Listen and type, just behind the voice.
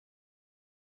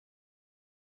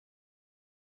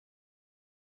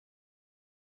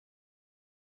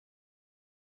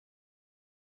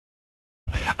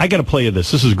I got to play you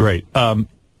this. This is great.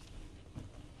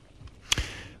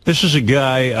 This is a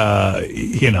guy,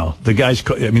 the guy's,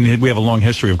 we have a long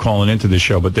history of calling into this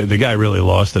show, but the guy really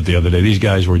lost it the other day. These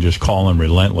guys were just calling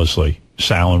relentlessly.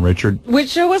 Sal and Richard. Which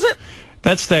show was it?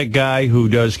 That's that guy who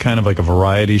does kind of like a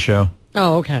variety show.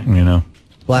 Oh, okay.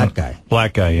 Black guy.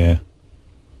 Black guy, yeah.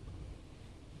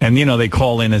 And, they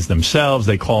call in as themselves.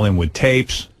 They call in with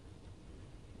tapes.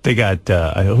 They got,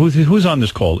 who's on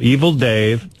this call? Evil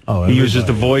Dave. Oh, he uses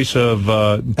the voice of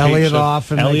Elliot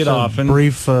Offen. Elliot Offen.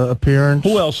 Brief appearance.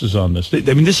 Who else is on this?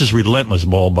 This is relentless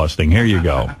ball busting. Here you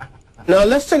go. No,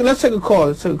 let's take a call.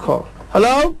 Let's take a call.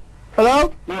 Hello?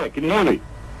 Hello? Yeah, can you hear me?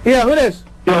 Yeah, who this?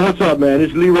 Yo, what's up, man?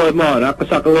 It's Leroy Martin.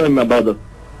 Akasaka, my brother.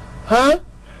 Huh?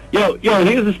 Yo,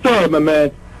 here's the story, my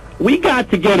man. We got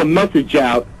to get a message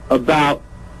out about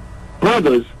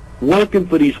brothers working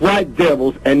for these white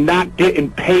devils and not getting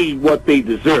paid what they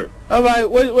deserve. All right.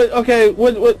 What are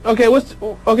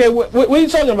you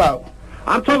talking about?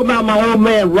 I'm talking about my old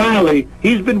man Riley.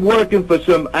 He's been working for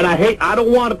some, and I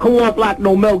don't want to come off like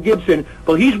no Mel Gibson,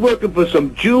 but he's working for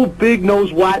some Jew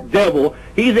big-nosed white devil.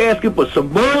 He's asking for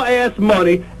some more ass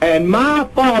money, and my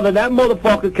father, that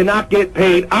motherfucker, cannot get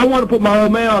paid. I want to put my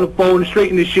old man on the phone and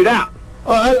straighten this shit out.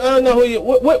 Oh, I don't know who you.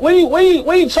 What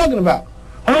are you talking about?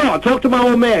 Hold on, talk to my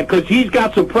old man, because he's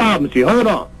got some problems here. Hold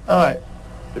on. All right.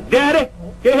 Daddy,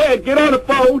 go ahead, get on the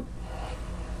phone.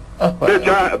 Bitch,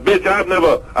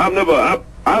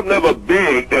 I've never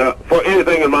begged for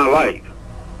anything in my life.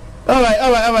 All right.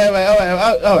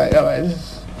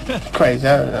 This is crazy.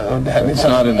 I don't know what that means. It's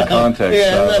not in the context.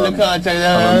 Yeah, it's not in the context.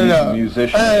 I don't know.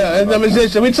 Musician. It's a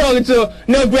musician. We're talking to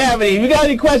No Gravity. If you got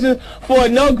any questions for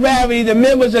No Gravity, the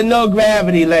members of No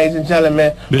Gravity, ladies and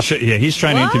gentlemen. He's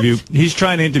trying to interview. He's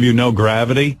trying to interview No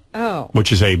Gravity. Oh.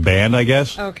 Which is a band, I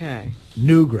guess. Okay.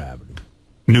 New Gravity.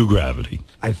 New Gravity.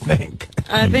 I think.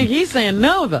 I think he's saying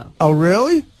no, though. Oh,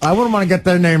 really? I wouldn't want to get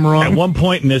their name wrong. At one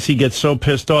point in this, he gets so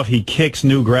pissed off, he kicks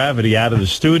New Gravity out of the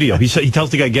studio. He tells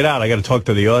the guy, get out, I got to talk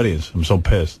to the audience. I'm so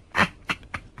pissed.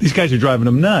 These guys are driving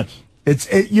him nuts.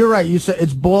 You're right. You said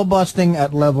it's ball busting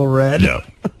at level red. No.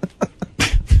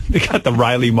 They got the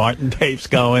Riley Martin tapes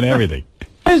going, everything.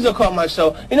 Please don't call my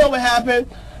show. You know what happened?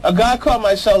 A guy called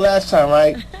my show last time,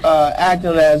 right?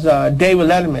 Acting as David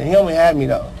Letterman. He only had me,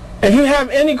 though. If you have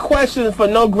any questions for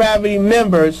No Gravity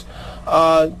members,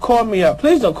 call me up.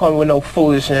 Please don't call me with no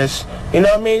foolishness. You know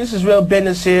what I mean? This is real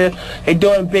business here. They're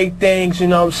doing big things, you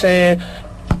know what I'm saying?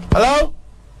 Hello?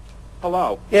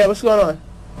 Hello. Yeah, what's going on?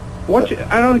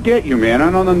 I don't get you, man.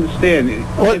 I don't understand.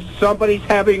 If somebody's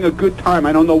having a good time,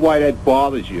 I don't know why that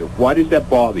bothers you. Why does that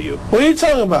bother you? What are you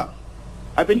talking about?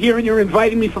 I've been hearing you're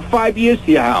inviting me for 5 years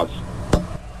to your house.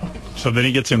 So then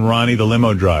he gets in Ronnie, the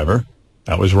limo driver.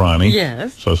 That was Ronnie.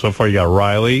 Yes. So far you got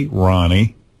Riley,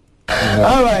 Ronnie.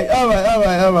 All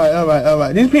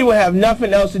right. These people have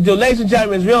nothing else to do. Ladies and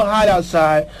gentlemen, it's real hot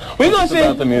outside. We're going to see.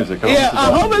 About the music.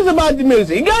 I hope it's about the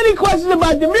music. You got any questions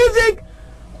about the music?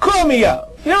 Call me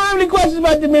up. You don't have any questions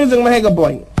about the music, I'm going to hang up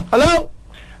on you. Hello?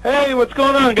 Hey, what's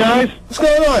going on, guys? What's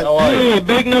going on? Hey,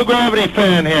 big No Gravity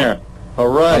fan here. All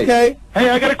right. Okay. Hey,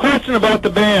 I got a question about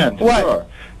the band. What? Sure.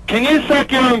 Can you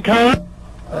suck your own cock?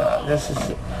 This is...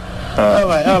 All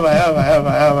right.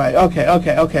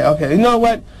 Okay. You know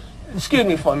what? Excuse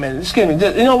me for a minute. Excuse me.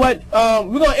 You know what?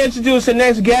 We're going to introduce the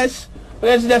next guest. We're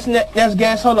going to introduce the next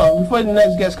guest. Hold on. Before the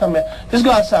next guest come in, just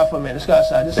go outside for a minute. Just go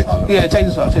outside. Take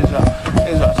this off.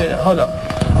 Hold on.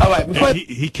 All right. Yeah,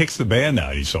 he kicks the band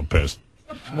out. He's so pissed.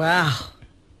 Wow.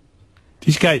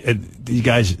 These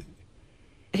guys...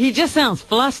 He just sounds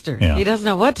flustered. Yeah. He doesn't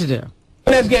know what to do.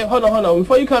 Next guest. Hold on.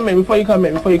 Before you come in.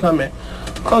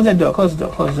 Close that door. Close the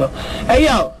door. Hey,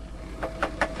 yo.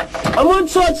 I'm going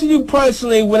to talk to you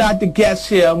personally without the guests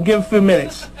here. I'm giving a few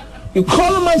minutes. You're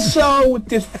calling my show with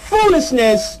this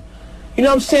foolishness. You know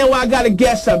what I'm saying? Well, I got a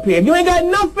guest up here. If you ain't got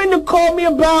nothing to call me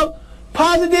about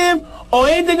positive or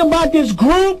anything about this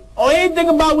group or anything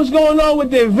about what's going on with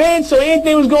the events or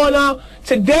anything that's going on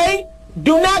today,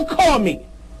 do not call me.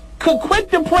 Quit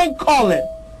the prank calling.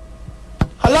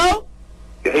 Hello?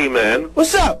 Hey, man.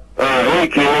 What's up? Hey,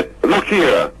 kid. Look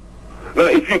here. Now,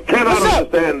 if you cannot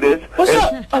understand this... What's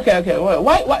up? Okay.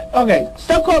 Why? Okay,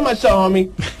 stop calling my show,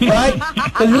 homie. All right?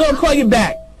 Because we're going to call you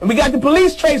back. And we got the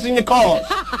police tracing your calls.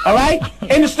 All right?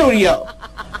 In the studio.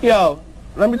 Yo,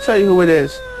 let me tell you who it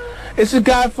is. It's a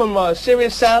guy from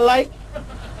Sirius Satellite.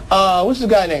 What's the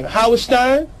guy name? Howard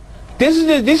Stern. These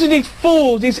are these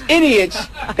fools, these idiots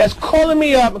that's calling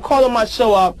me up and calling my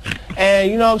show up. And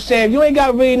you know what I'm saying? If you ain't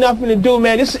got really nothing to do,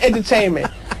 man, this is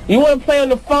entertainment. You want to play on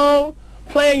the phone?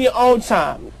 Play in your own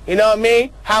time. You know what I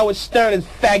mean? Howard Stern is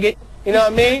faggot. You know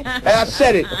what I mean? And I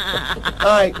said it. All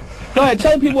right. Go ahead,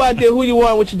 tell the people out there who you are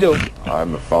and what you do.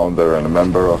 I'm a founder and a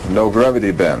member of No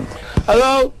Gravity Band.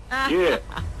 Hello? Yeah.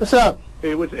 What's up?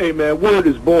 Hey, man, word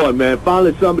is born, man.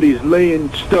 Finally somebody's laying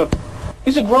stuff.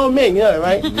 He's a grown man, you know that,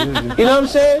 right? You know what I'm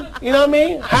saying? You know what I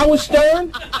mean? Howard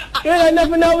Stern? You ain't got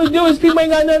nothing else to do. His people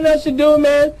ain't got nothing else to do,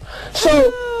 man.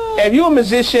 So, if you're a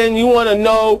musician, you want to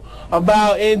know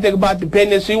about anything about the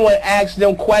business, you want to ask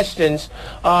them questions,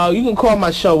 you can call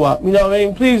my show up. You know what I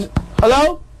mean? Please.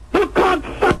 Hello?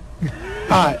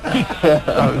 Alright.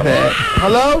 Oh, man.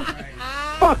 Hello?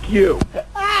 Fuck you.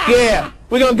 Yeah,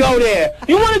 we're going to go there.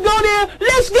 You want to go there?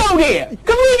 Let's go there.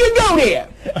 Because we can go there.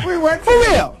 We went For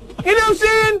real. You know what I'm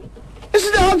saying? This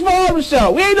is the Huxford Harbor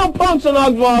Show. We ain't no punks on the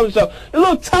Huxford Harbor Show. The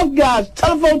little tough guys,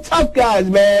 telephone tough guys,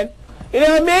 man. You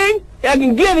know what I mean? I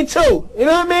can get it too. You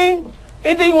know what I mean?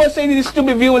 Anything you want to say to these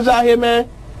stupid viewers out here, man?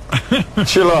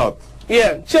 Chill out.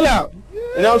 Yeah, chill out.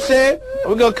 You know what I'm saying?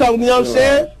 We're going to come, you know what I'm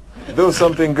saying? Do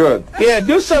something good. Yeah,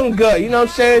 do something good, you know what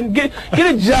I'm saying? Get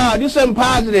a job, do something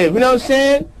positive, you know what I'm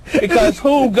saying? Because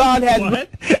who God has... What?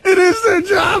 It is their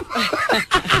job.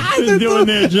 They're doing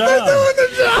their job. They're doing their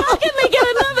job. How can they get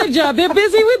another job? They're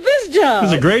busy with this job.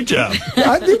 It's a great job.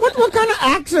 What kind of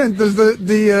accent does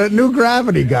the new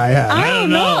Gravity guy have? I don't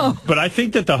know. But I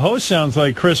think that the host sounds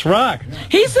like Chris Rock.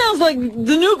 He sounds like,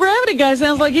 the new Gravity guy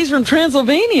sounds like he's from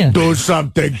Transylvania. Do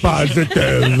something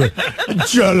positive.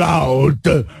 Chill out.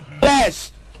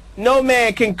 Yes, no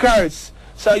man can curse.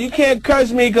 So you can't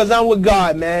curse me because I'm with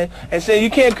God, man. And so you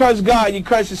can't curse God, you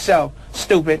curse yourself.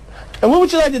 Stupid. And what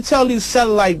would you like to tell these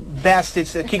satellite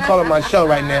bastards that keep calling my show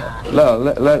right now? No,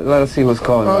 let us see who's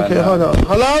calling right Okay, now. hold on.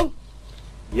 Hello?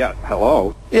 Yeah,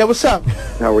 hello. Yeah, what's up?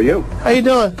 How are you? How you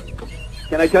doing?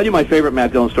 Can I tell you my favorite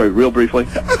Matt Dillon story real briefly?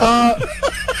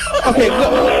 Okay,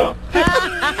 go.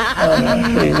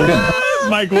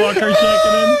 Mike Walker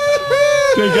checking in.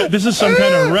 This is some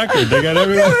kind of record. They got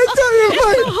everyone. Can I tell you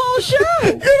It's the whole show.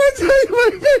 Can I tell you my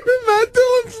favorite Matt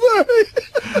Dillon story?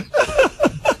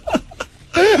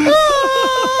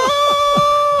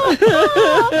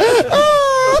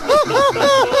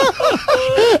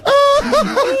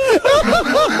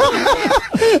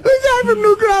 The guy from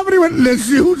New Gravity went, let's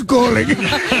see who's calling. Yeah,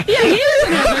 he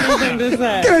doesn't have anything to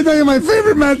say. Can I tell you my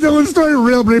favorite Matt Dillon story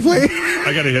real briefly?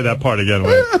 I got to hear that part again.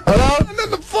 Wait. Hello? And then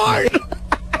the fart.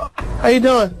 How you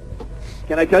doing?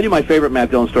 Can I tell you my favorite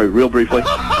Matt Dillon story real briefly?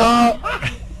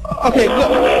 Okay,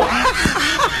 go.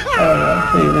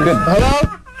 Hello?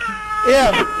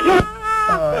 Yeah.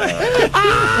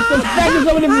 Some faggots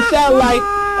over there from satellite,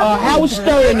 Howard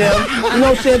Stern them, you know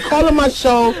what I'm saying, calling my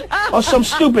show or some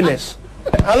stupidness.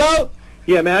 Hello?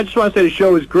 Yeah, man, I just want to say the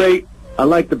show is great. I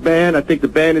like the band. I think the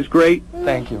band is great.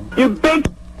 Thank you. You big...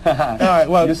 All right,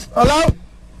 well, hello?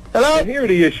 Hello? And here are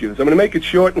the issues. I'm going to make it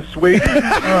short and sweet.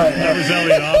 That was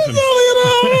Elliot Offen.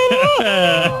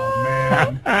 Oh,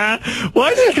 man. Why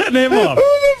is he cutting him off? Who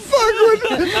the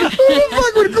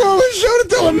fuck would call the show to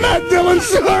tell a Matt Dillon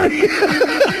story?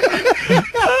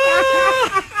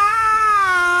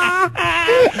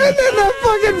 And then that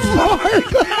fucking fart.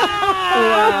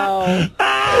 Wow.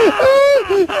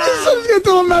 Someone's gonna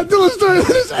tell a Matt Dillon story and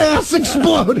then his ass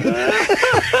exploded.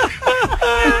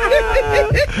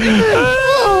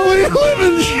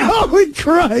 Holy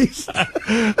Christ.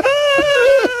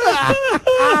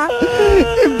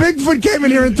 If Bigfoot came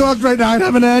in here and talked right now, I'd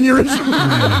have an aneurysm.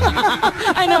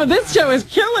 I know, this show is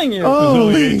killing you. There's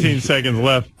only Holy. 18 seconds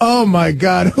left. Oh, my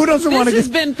God. Who doesn't want This to has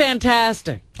get... been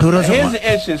fantastic. Who doesn't Here's want...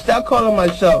 the issue. Stop calling my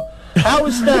show.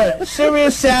 Howard Stern,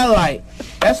 Sirius Satellite.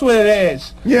 That's what it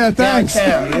is. Yeah, thanks.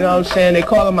 Downtown, you know what I'm saying? They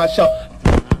calling my show.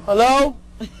 Hello?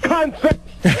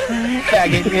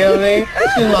 Faggot, you know what I mean?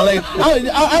 Excuse my language.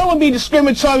 I don't want to be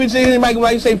discriminatory to anybody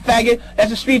when you say faggot.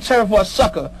 That's a street term for a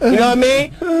sucker. You know what I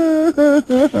mean?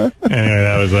 Anyway,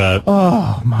 that was that.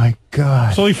 Oh, my God.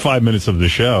 It's only 5 minutes of the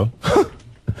show.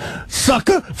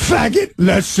 Sucker, faggot,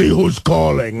 let's see who's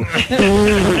calling.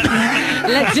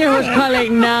 Let's see who's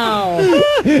calling now.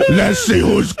 Let's see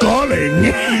who's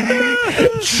calling.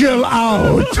 Chill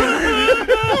out.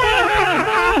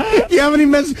 You have any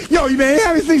messages? Yo, you may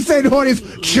have anything to say to the audience?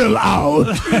 Chill out.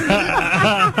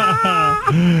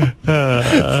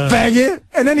 Faggot.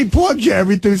 And then he plugs you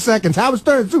every 2 seconds. Howard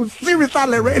Stern, Serious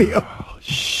Satellite Radio. Oh,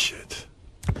 shit.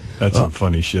 That's some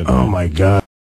funny shit. Oh, my God.